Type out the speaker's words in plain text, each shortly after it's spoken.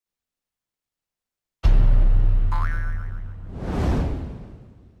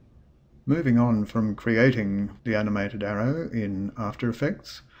Moving on from creating the animated arrow in After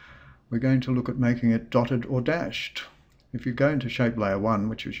Effects, we're going to look at making it dotted or dashed. If you go into Shape Layer 1,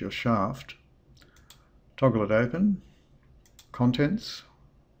 which is your shaft, toggle it open, Contents,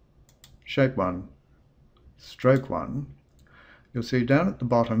 Shape 1, Stroke 1, you'll see down at the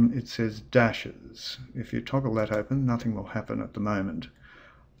bottom it says dashes. If you toggle that open, nothing will happen at the moment.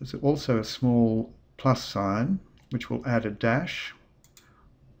 There's also a small plus sign which will add a dash.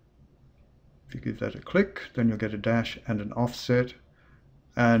 If you give that a click, then you'll get a dash and an offset,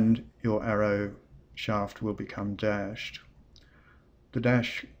 and your arrow shaft will become dashed. The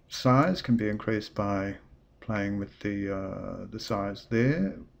dash size can be increased by playing with the size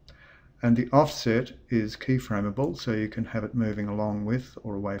there, and the offset is keyframeable, so you can have it moving along with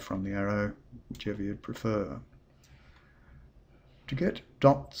or away from the arrow, whichever you'd prefer. To get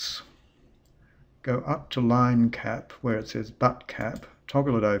dots, go up to line cap where it says butt cap,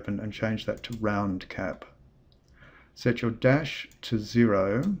 toggle it open and change that to round cap. Set your dash to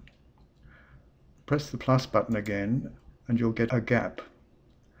 0, press the plus button again and you'll get a gap.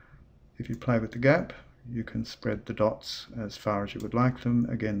 If you play with the gap, you can spread the dots as far as you would like them.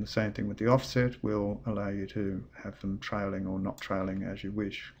 Again, the same thing with the offset will allow you to have them trailing or not trailing as you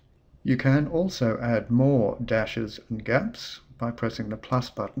wish. You can also add more dashes and gaps by pressing the plus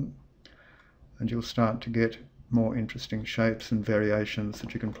button, and you'll start to get more interesting shapes and variations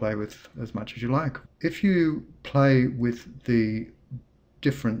that you can play with as much as you like. If you play with the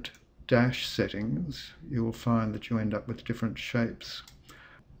different dash settings, you will find that you end up with different shapes.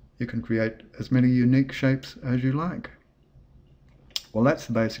 You can create as many unique shapes as you like. Well, that's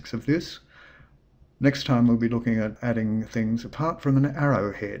the basics of this. Next time we'll be looking at adding things apart from an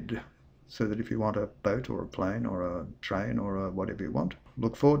arrowhead, so that if you want a boat or a plane or a train or whatever you want,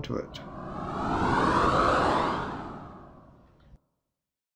 look forward to it.